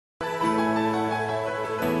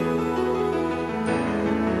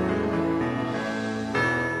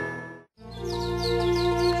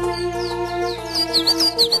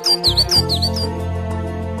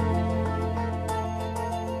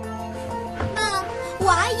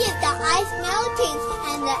ice melting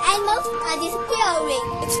and the animals are disappearing.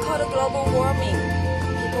 It's called global warming.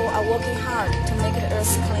 People are working hard to make the earth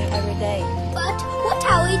clean every day. But what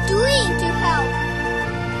are we doing to help?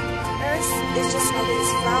 Earth is just like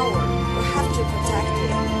this flower. We have to protect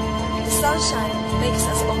it. The sunshine makes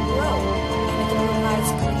us all grow, and it provides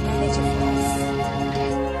clean energy for us.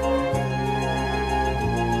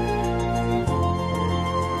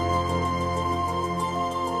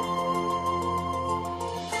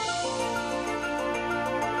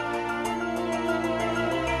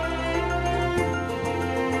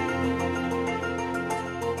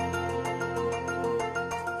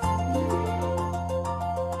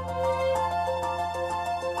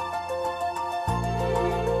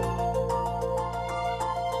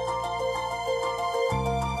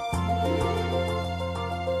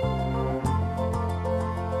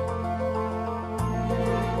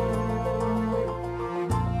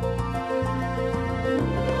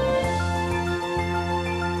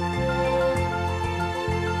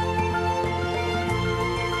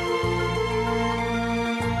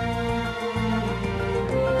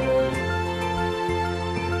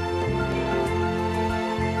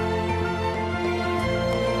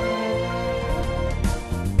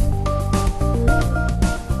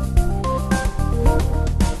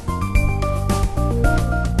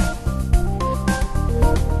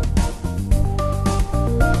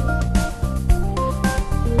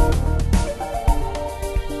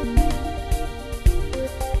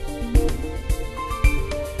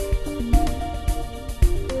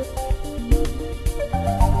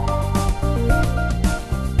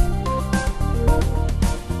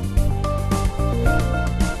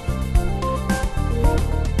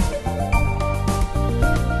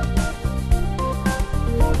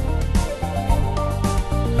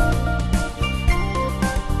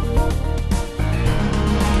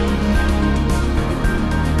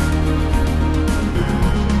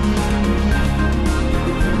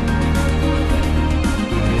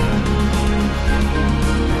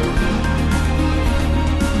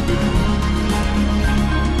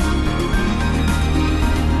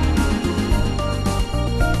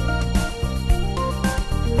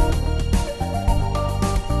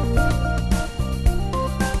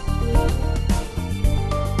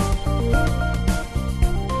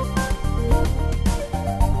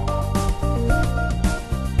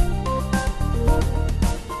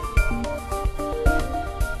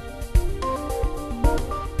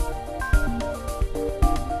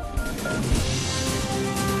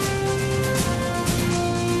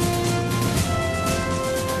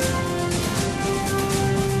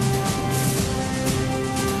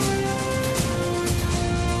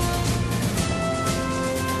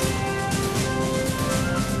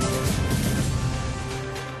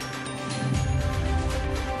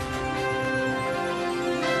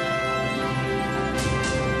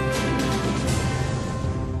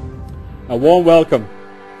 A warm welcome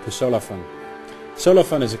to SolarFun.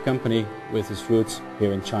 SolarFun is a company with its roots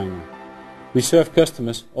here in China. We serve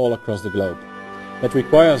customers all across the globe. That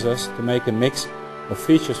requires us to make a mix of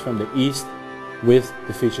features from the East with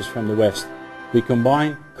the features from the West. We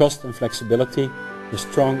combine cost and flexibility with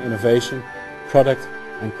strong innovation, product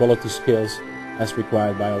and quality skills as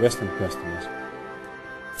required by our Western customers.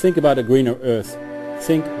 Think about a greener Earth.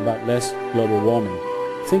 Think about less global warming.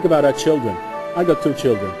 Think about our children. I got 2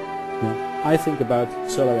 children. I think about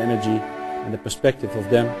solar energy and the perspective of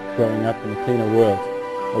them growing up in a cleaner world.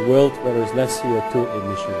 A world where there is less CO2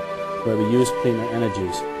 emission, where we use cleaner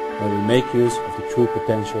energies, where we make use of the true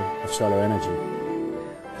potential of solar energy.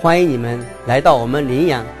 欢迎你们来到我们羚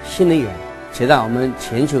羊新能源，且让我们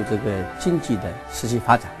全球这个经济的实际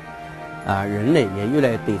发展，人类也越来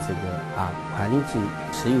越对这个环境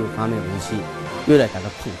持有方面的东西越来感到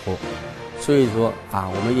困惑，所以说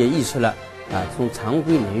我们也意识了从常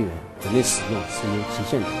规能源人类使用是有极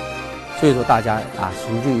限的，所以说大家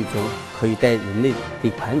寻求一种可以对人类对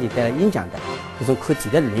环境带来影响的这种可替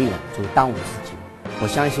代的能源作为当务之急。我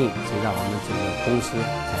相信只让我们这个公司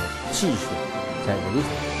在技术、在人才、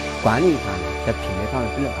管理方面、在品牌方面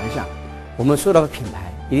跟着完善，我们说到的品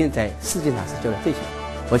牌一定在世界上是叫做这些。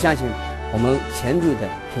我相信我们前途的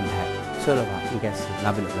品牌说的话应该是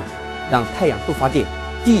那不勒的，让太阳多发电，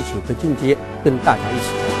地球可进阶，跟大家一起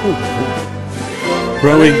在共同成长。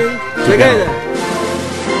Growing together.